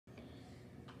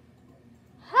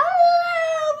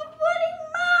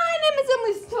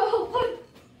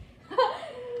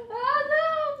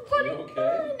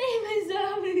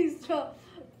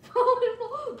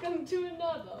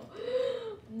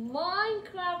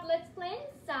play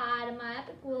inside of my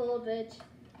epic world, but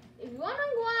if you're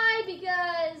wondering why,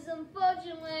 because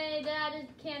unfortunately Dad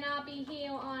cannot be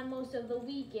here on most of the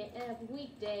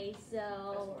weekdays,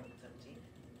 so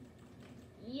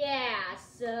yeah,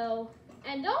 so,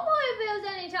 and don't worry if there's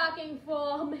any talking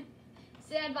from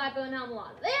Sand Viper and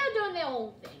Hamilton. They're doing their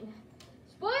own thing.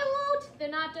 Spoiler alert, they're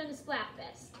not doing the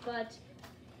Splatfest, but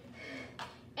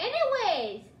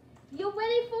anyways, you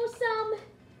ready for some?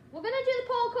 We're gonna do the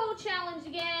Paul Cole challenge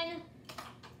again.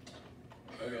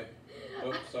 Okay.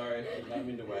 Oh, sorry. Did not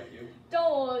mean to whack you.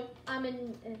 Don't worry.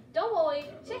 Don't worry.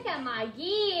 Check out my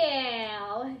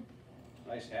gear.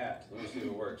 Nice hat. Let me see if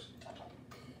it works.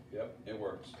 Yep, it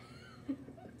works.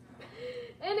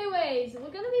 Anyways,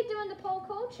 we're gonna be doing the Paul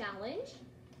Cole challenge.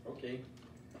 Okay.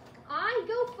 I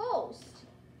go first.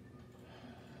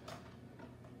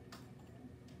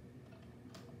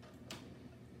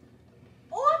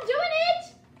 Oh, I'm doing it!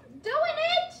 Doing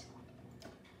it!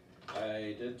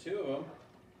 I did 2 of them.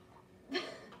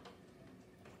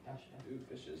 Ooh,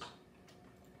 fishes.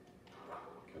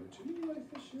 Come to me, my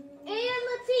fishes. And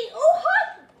let's see. Oh,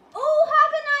 how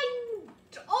can I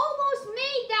almost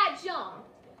made that jump?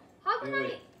 How can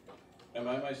Wait. Am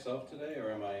I myself today,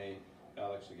 or am I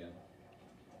Alex again?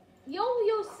 You're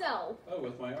yourself. Oh,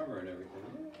 with my armor and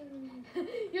everything.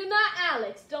 You're not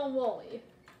Alex, don't worry.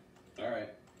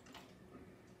 Alright.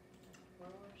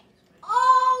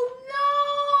 Oh no!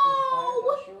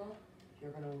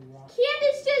 You're gonna rock.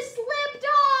 Candace just slipped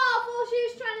off while she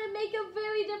was trying to make a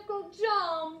very difficult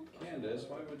jump. Candace,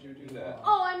 why would you do that?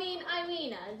 Oh, I mean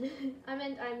Irina. I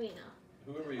meant Irina.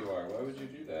 Whoever you are, why would you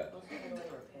do that?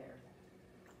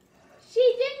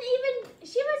 She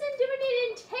wasn't doing it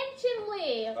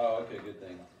intentionally. Oh, okay, good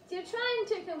thing. You're trying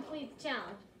to complete the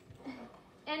challenge.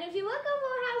 And if you look over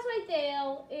her house right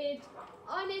there, it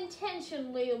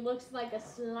unintentionally looks like a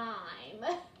slime.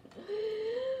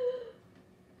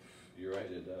 You're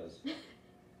right, it does.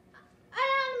 I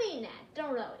don't mean that,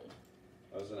 don't worry.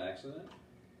 That was an accident?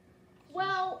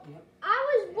 Well, Yep.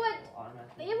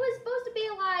 it was supposed to be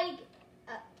like,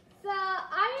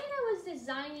 Irina was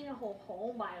designing a whole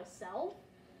home by herself.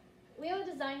 We were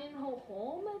designing a whole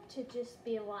home to just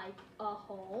be like a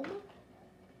home.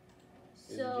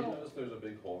 Did you notice there's a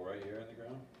big hole right here in the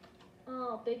ground?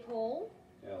 Oh, big hole?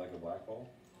 Yeah, like a black hole.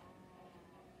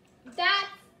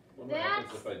 What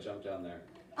happens if I jump down there?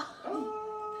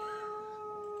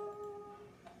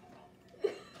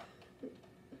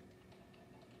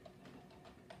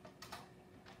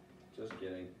 Just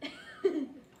kidding.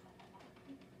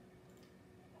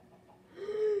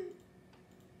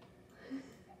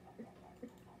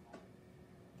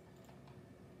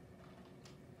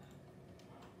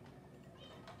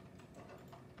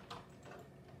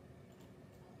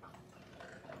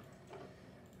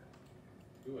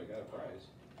 Ooh, I got a prize.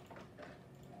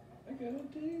 I got a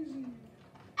daisy.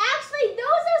 Actually,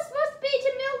 those are supposed to be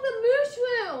to milk the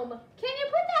mushroom. Can you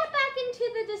put that back into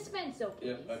the dispenser, please?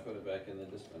 Yep, I put it back in the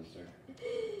dispenser.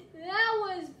 That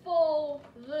was for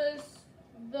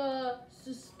the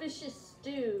suspicious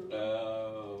stew.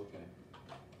 Oh, okay.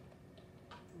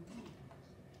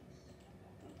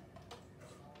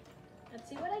 Let's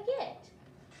see what I get.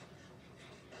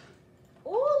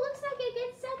 Oh, looks like I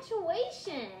get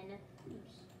saturation.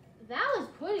 Oops. That was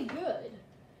pretty good.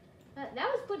 That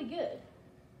was pretty good.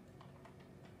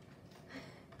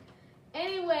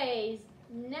 Anyways,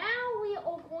 now we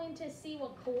are going to see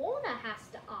what Corona has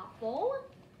to offer.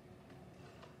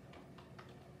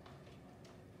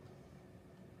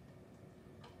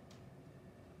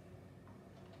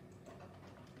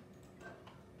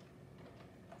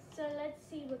 So let's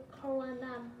see what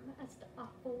Corona has to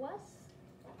offer us.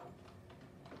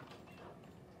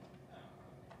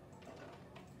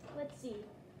 Let's see.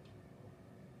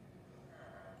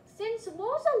 Since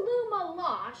Rosaluma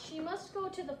lost, she must go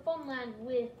to the Funland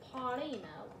with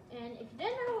Paulino. And if you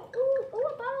didn't know, ooh, a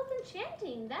bottle of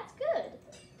enchanting. That's good.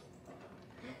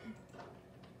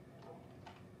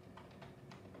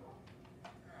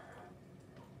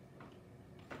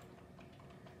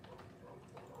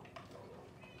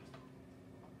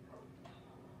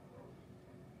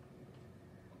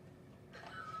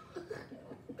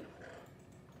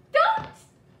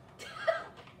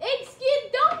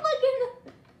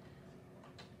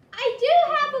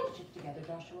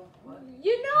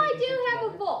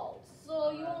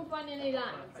 Any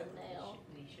diamonds in there.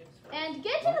 And to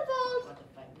get to the vault,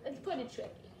 it's pretty tricky.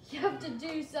 You have to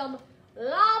do some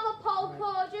lava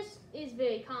parkour, just is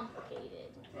very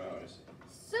complicated. Oh, I see.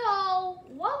 So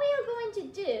what we are going to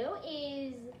do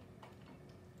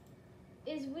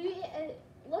is we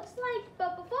looks like,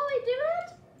 but before we do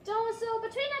it, so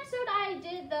between episode I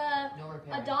did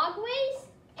a dog race,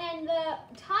 and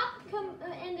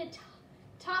and the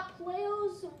top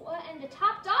players and the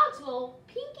top dogs will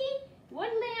Pinky,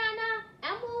 Woodlana,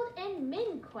 Emerald, and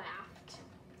Minecraft.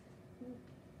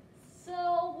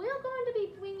 So we're going to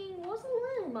be bringing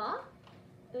Rosaluma.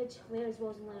 Where is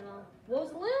Rosaluma?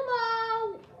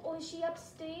 Rosaluma! Or is she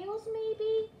upstairs,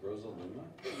 maybe? Rosaluma?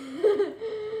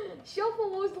 Show for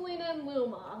Rosalina and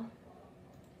Luma.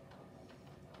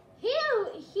 Here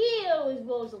is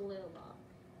Rosaluma.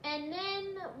 And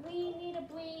then we need to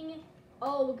bring...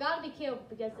 Oh, we gotta be careful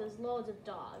because there's loads of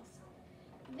dogs.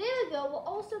 There we go. We're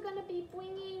also gonna be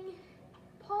bringing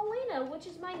Paulina, which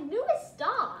is my newest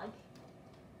dog.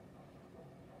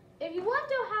 If you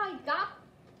wonder how I got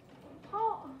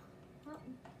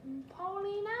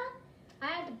Paulina, I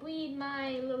had to breed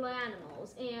my little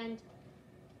animals, and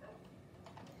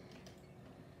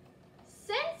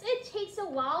since it takes a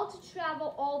while to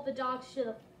travel all the dogs to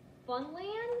the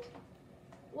Funland,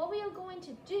 what we are going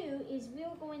to do is we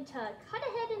are going to cut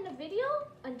ahead in the video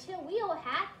until we are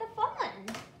at the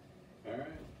Funland. All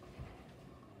right.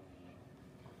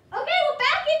 Okay, we're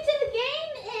back into the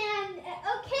game, and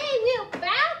we're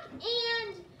back,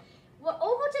 and we're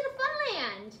over to the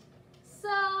Funland.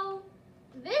 So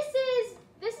this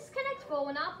is connectable.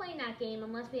 We're not playing that game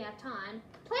unless we have time.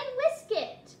 Playing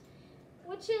Whiskit,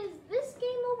 which is this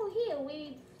game over here.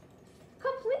 We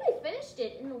completely finished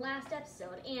it in the last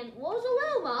episode. And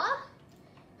Rosaluma,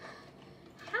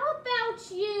 how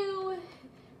about you?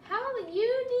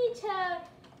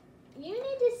 You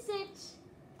need to sit.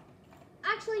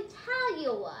 Actually, tell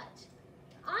you what,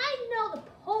 I know the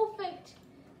perfect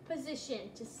position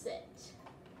to sit.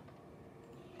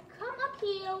 Come up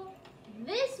here.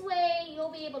 This way,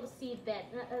 you'll be able to see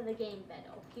the game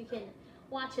better. You can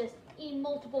watch us eat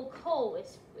multiple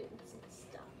chorus fruits and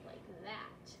stuff like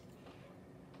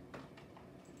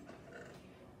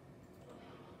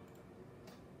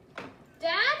that.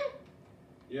 Dad?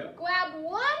 Yeah? Grab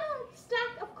one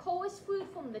stack of chorus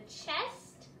fruit from the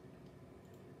chest.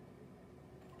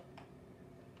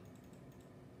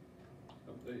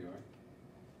 Oh, there you are.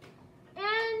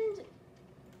 And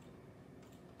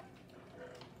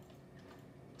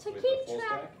to Wait, keep the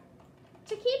full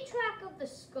track of the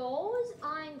skulls,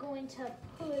 I'm going to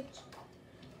put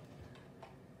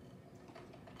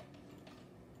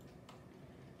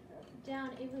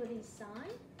down everybody's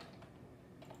sign.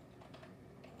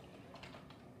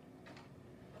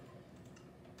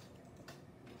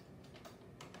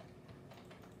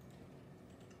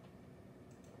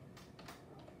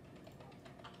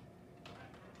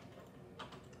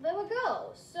 There we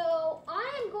go. So I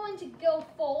am going to go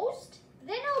first.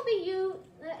 Then it'll be you.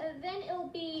 Then it'll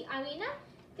be Irina.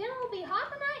 Then it'll be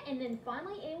Hawkeye, and then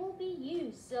finally it will be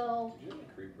you. So. Did you have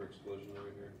a creeper explosion over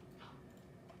here?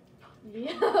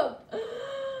 Yep.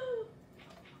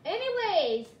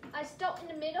 Anyways, I start in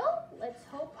the middle. Let's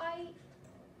hope I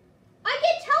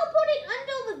get teleported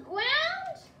under the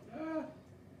ground.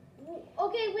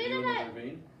 Okay, where did I?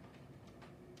 Ravine?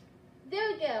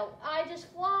 There we go. I just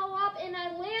flew up and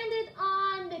I landed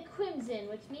on the Crimson,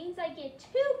 which means I get 2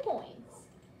 points.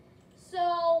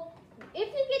 So, if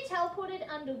you get teleported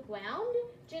underground,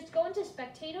 just go into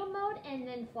spectator mode and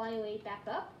then fly away back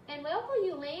up. And wherever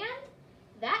you land,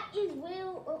 that is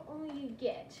where you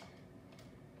get.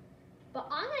 But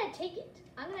I'm going to take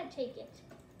it.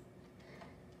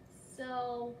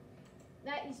 So,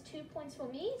 that is 2 points for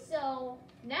me. So,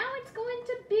 now it's going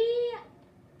to be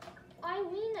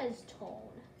Irina's turn.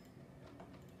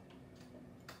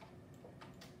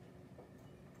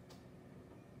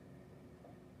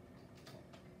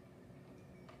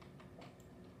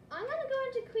 I'm gonna go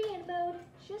into create mode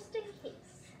just in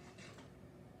case.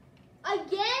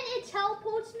 Again, it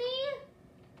teleports me?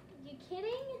 You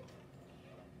kidding?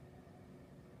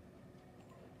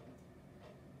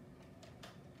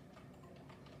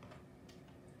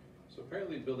 So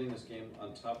apparently building this game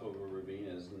on top of a ravine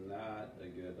is not a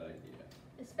good idea.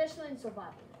 Especially in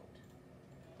survival mode.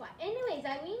 But anyways,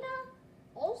 Irina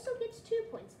also gets 2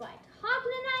 points. Right.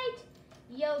 Hoglonite,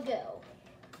 yo go.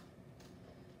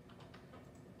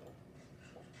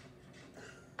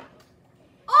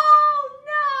 Oh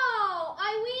no!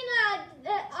 Irina,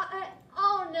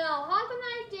 oh no.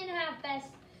 Hoglonite didn't have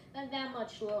that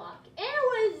much luck.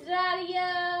 Anyways,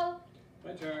 Daddy-o.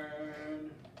 My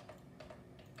turn.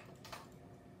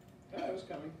 Ah, I was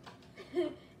coming.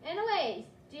 Anyways,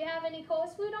 do you have any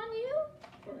course food on you?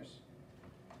 Of course.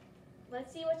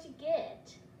 Let's see what you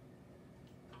get.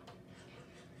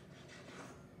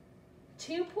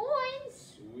 2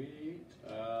 points. Sweet.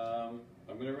 I'm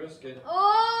gonna risk it.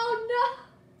 Oh no!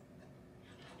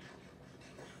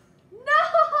 No!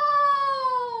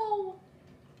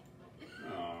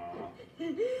 Aww.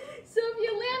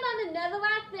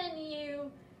 netherrack, then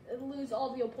you lose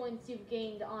all of your points you've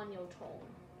gained on your turn.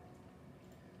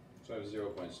 So I have 0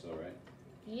 points still, right?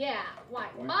 Yeah,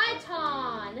 right. My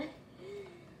turn.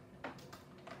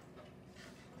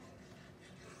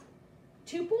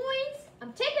 2 points.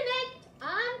 I'm taking it.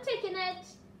 I'm taking it.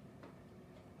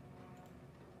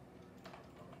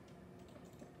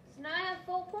 So now I have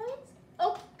 4 points.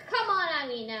 Oh, come on,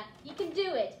 Irina. You can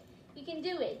do it. You can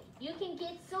do it. You can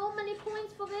get so many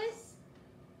points for this.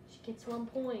 She gets 1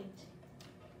 point.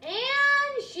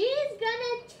 And she's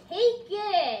gonna take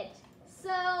it.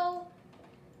 So,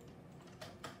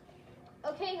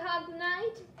 okay, Hog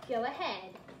Knight, go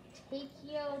ahead. Take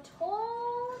your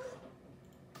turn.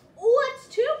 Oh, it's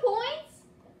 2 points.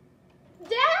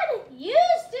 Dad, you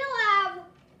still have.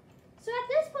 So at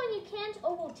this point, you can't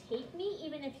overtake me,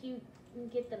 even if you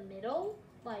get the middle.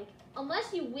 Like,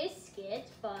 unless you whisk it,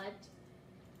 but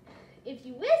if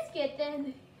you whisk it,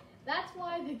 then that's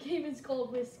why the game is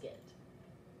called Whisk It.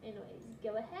 Anyways,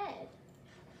 go ahead.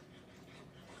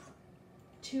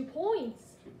 2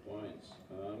 points. 2 points.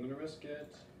 I'm gonna risk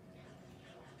it.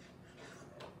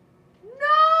 No!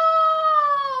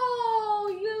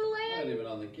 You land. Not even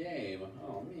on the game.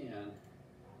 Oh man.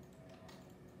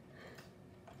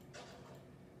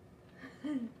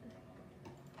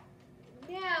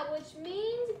 Yeah, which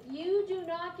means you do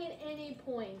not get any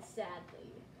points,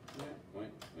 sadly. Yeah,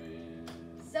 point. And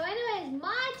So anyways,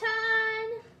 my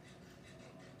turn.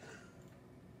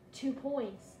 2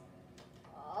 points.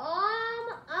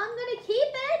 I'm gonna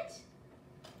keep it.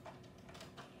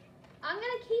 I'm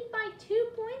gonna keep my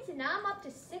 2 points, and now I'm up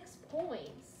to 6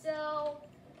 points. So,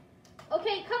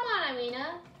 okay, come on,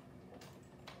 Irina.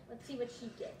 Let's see what she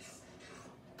gets.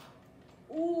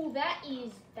 Ooh,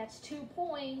 that's 2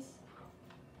 points.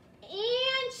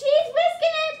 And she's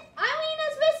whisking it.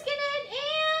 Irina's whisking it,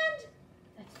 and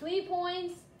that's 3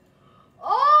 points.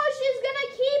 Oh, she's gonna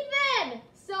keep them.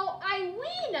 So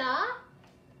Irina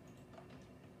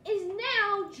is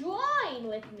now drawing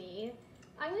with me.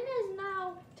 Irina is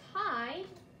now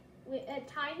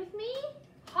tied with me.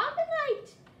 Hog Knight.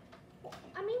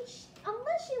 I mean,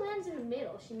 unless she lands in the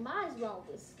middle, she might as well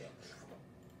whisk it.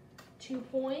 2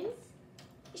 points.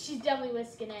 She's definitely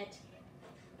whisking it.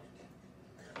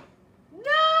 No,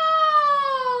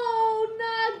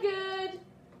 not good.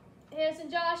 Harrison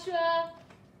Joshua,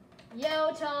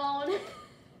 yo tone.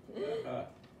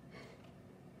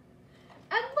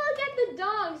 And look at the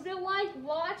dogs, they're like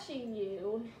watching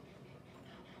you.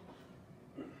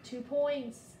 2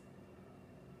 points.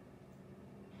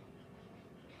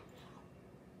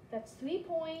 That's 3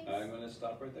 points. I'm going to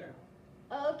stop right there.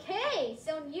 Okay,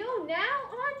 so you're now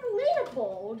on the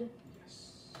leaderboard. Yes.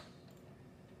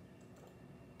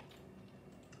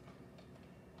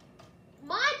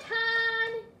 My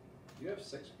turn. You have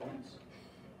 6 points?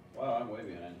 Wow, I'm way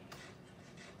behind.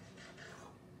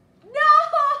 No!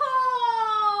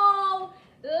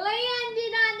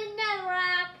 Landed on the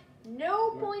netherrack.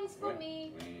 No points for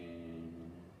me.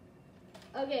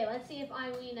 Okay, let's see if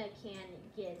Irina can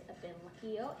get a bit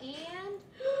luckier. And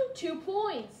 2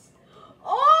 points.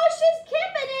 Oh, she's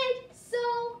keeping it. So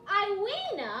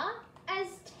Irina has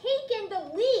taken the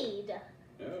lead.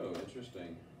 Oh,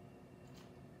 interesting.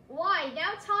 Why?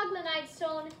 Now it's Hog Knight's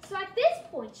turn. So at this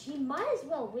point, she might as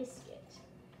well whisk it.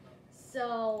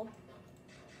 So,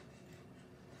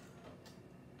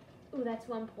 ooh, that's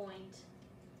 1 point.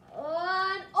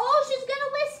 Oh, she's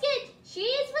gonna whisk it. She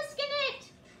is whisking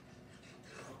it.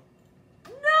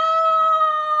 No!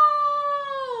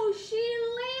 She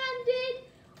landed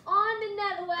on the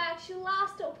netherrack. She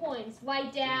lost her points. Why,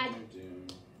 Dad?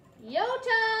 Your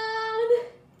turn.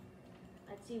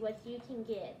 Let's see what you can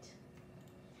get.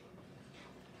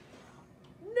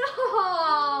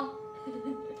 No!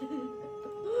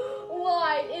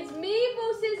 Right, it's me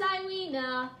versus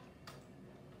Irina.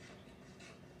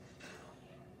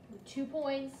 2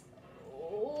 points.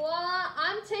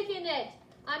 I'm taking it.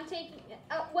 I'm taking it.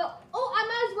 Well, oh, I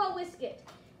might as well whisk it.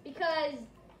 Because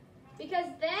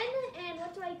then, and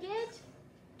what do I get?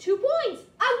 2 points.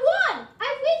 I won.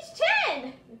 I reached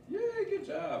 10. Yay, good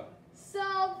job. So,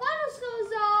 final score,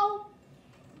 so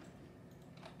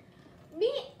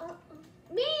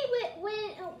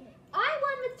I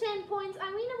won with 10 points,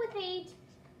 Irina with 8,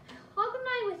 Hog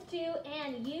Knight with 2,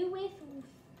 and you with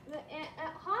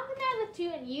Hog Knight with 2,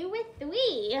 and you with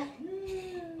 3.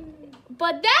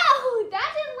 But that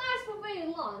didn't last for very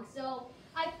long, so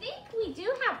I think we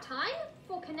do have time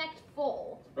for Connect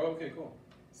 4. Oh, okay, cool.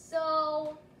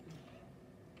 So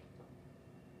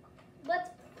let's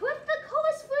put the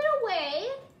colors food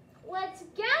away. Let's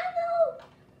gather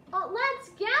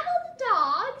the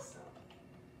dogs.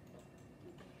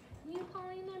 You,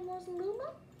 Paulina, and Rosaluma.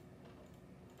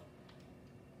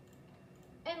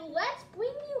 And let's bring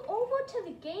you over to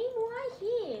the game right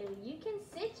here. You can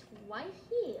sit right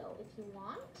here if you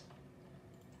want.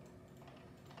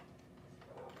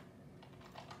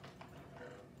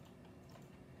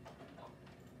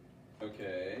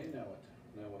 Okay, now what?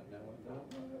 Now what?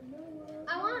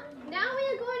 Now we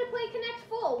are going to play Connect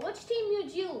 4. Which team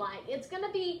would you like? It's going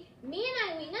to be me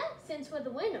and Irina, since we're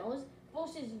the winners,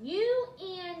 versus you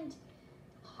and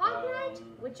Hot Knight,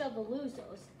 which are the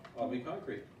losers. I'll be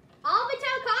Concrete. I'll be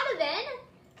Terracotta then.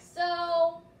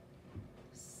 So,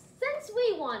 since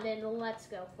we won, then let's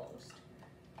go first.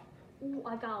 Ooh,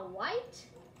 I got white.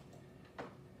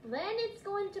 Then it's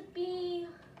going to be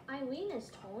Irina's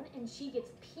turn, and she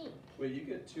gets pink. Wait, you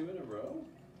get 2 in a row?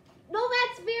 No,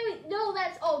 that's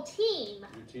team.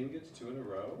 Your team gets 2 in a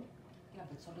row? Yeah,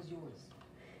 but so does yours.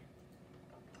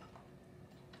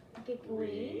 Get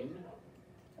green.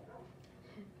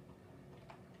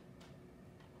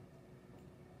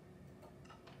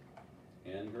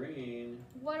 And green.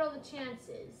 What are the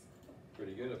chances?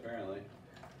 Pretty good, apparently.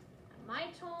 My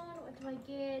turn. What do I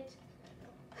get?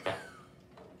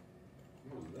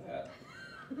 What was that?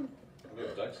 We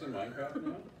have ducks in Minecraft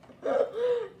now?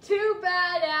 Too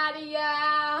bad, Addy.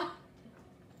 Yeah.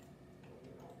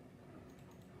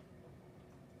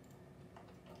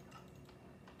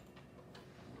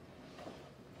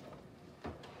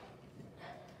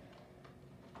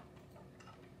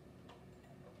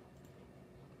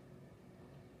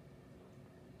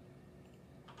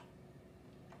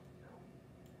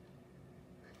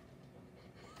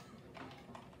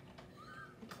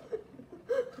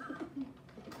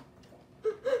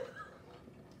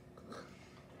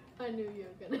 I knew you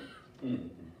were gonna.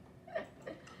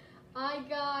 I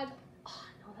got. Oh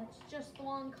no, that's just the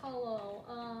wrong color.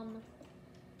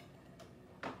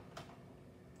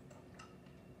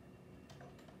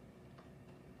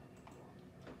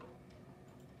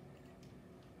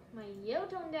 My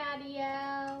Yoton Daddy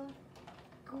out.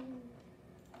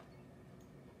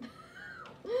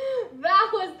 That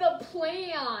was the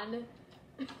plan.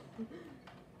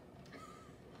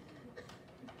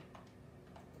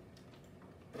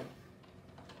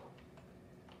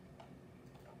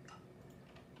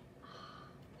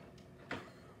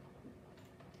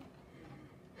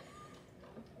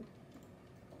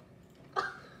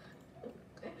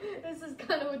 This is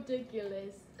kind of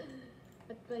ridiculous.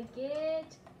 If I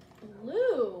get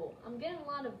blue, I'm getting a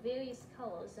lot of various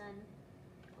colors. And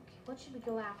okay, what should we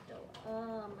go after?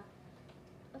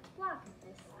 Let's block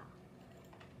this up.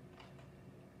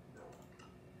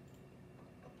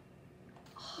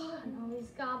 Oh no,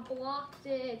 he's got blocked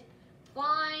it.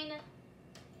 Fine,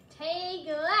 take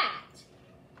that.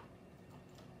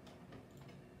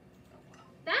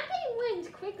 That thing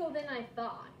went quicker than I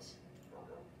thought.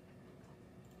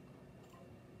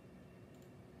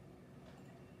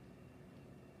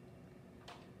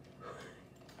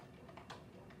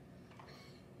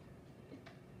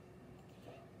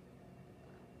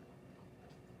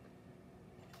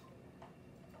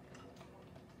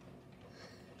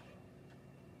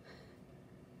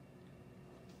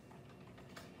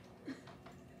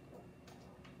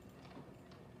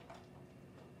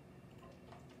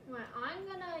 Right, I'm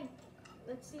gonna,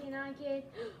 let's see, and I get,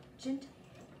 Gent,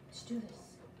 let's do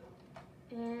this.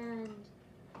 And,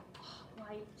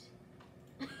 white.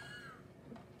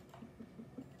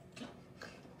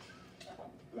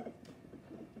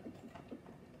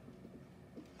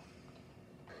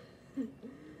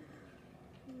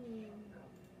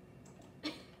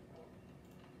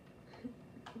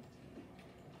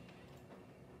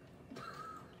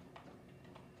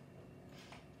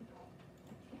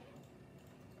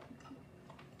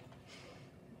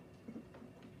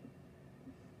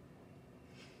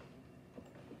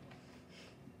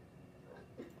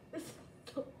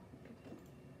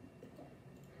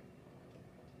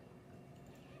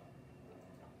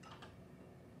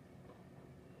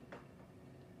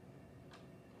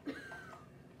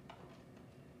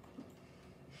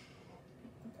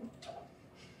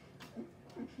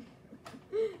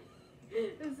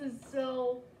 This is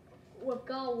so, we've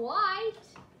got white.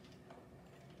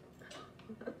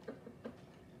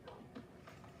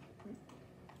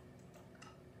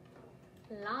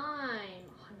 Lime.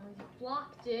 Oh no, you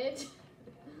blocked it.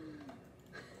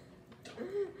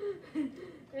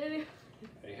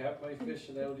 I have my fish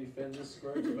and I will defend the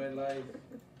square to my life.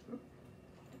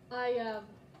 I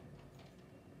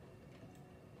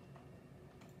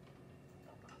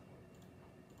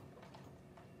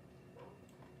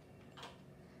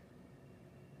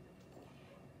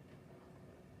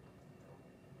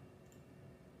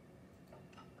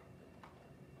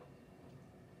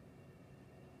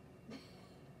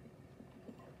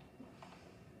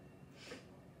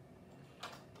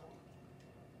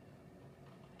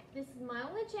my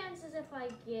only chance is if I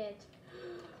get...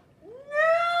 No!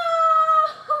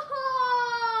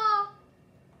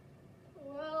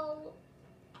 Well...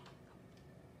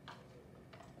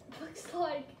 Looks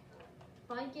like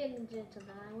if I get into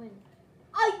that, I win.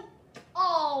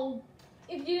 Oh!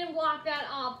 If you didn't block that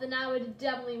off, then I would have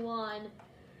definitely won.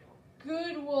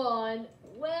 Good one.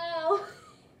 Well,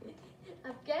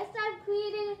 I guess I've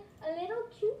created a little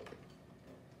cube.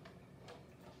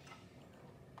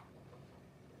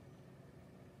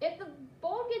 If the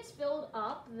bowl gets filled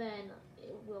up, then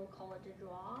we'll call it a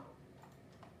draw.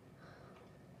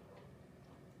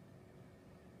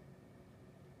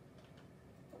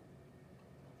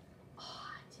 Oh,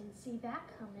 I didn't see that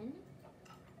coming.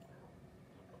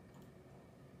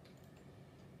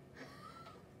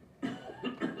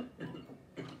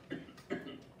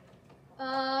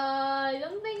 I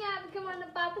don't think I have to come on the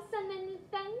Papa Sun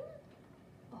anything.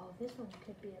 Oh, this one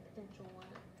could be a potential one.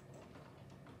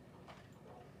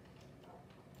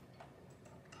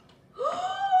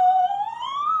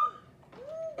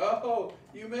 Oh,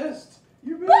 you missed.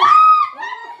 You missed.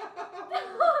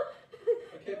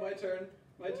 Okay, my turn.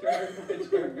 My turn. My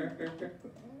turn.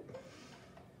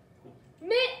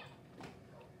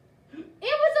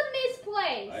 It was a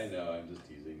misplace. I know. I'm just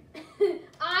teasing.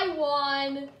 I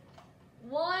won.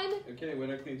 One. Okay,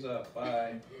 winner cleans up.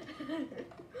 Bye.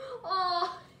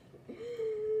 Oh,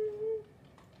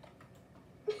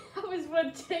 that was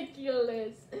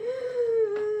ridiculous.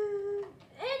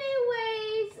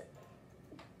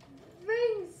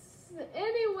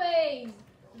 Anyways,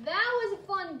 that was a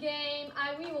fun game.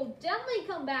 We will definitely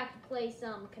come back to play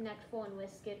some Connect 4 and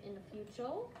Whisk It in the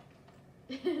future.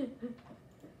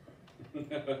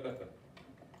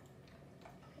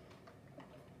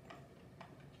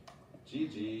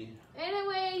 GG.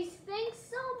 Anyways, thanks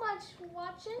so much for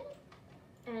watching,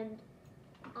 and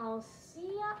I'll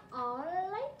see ya on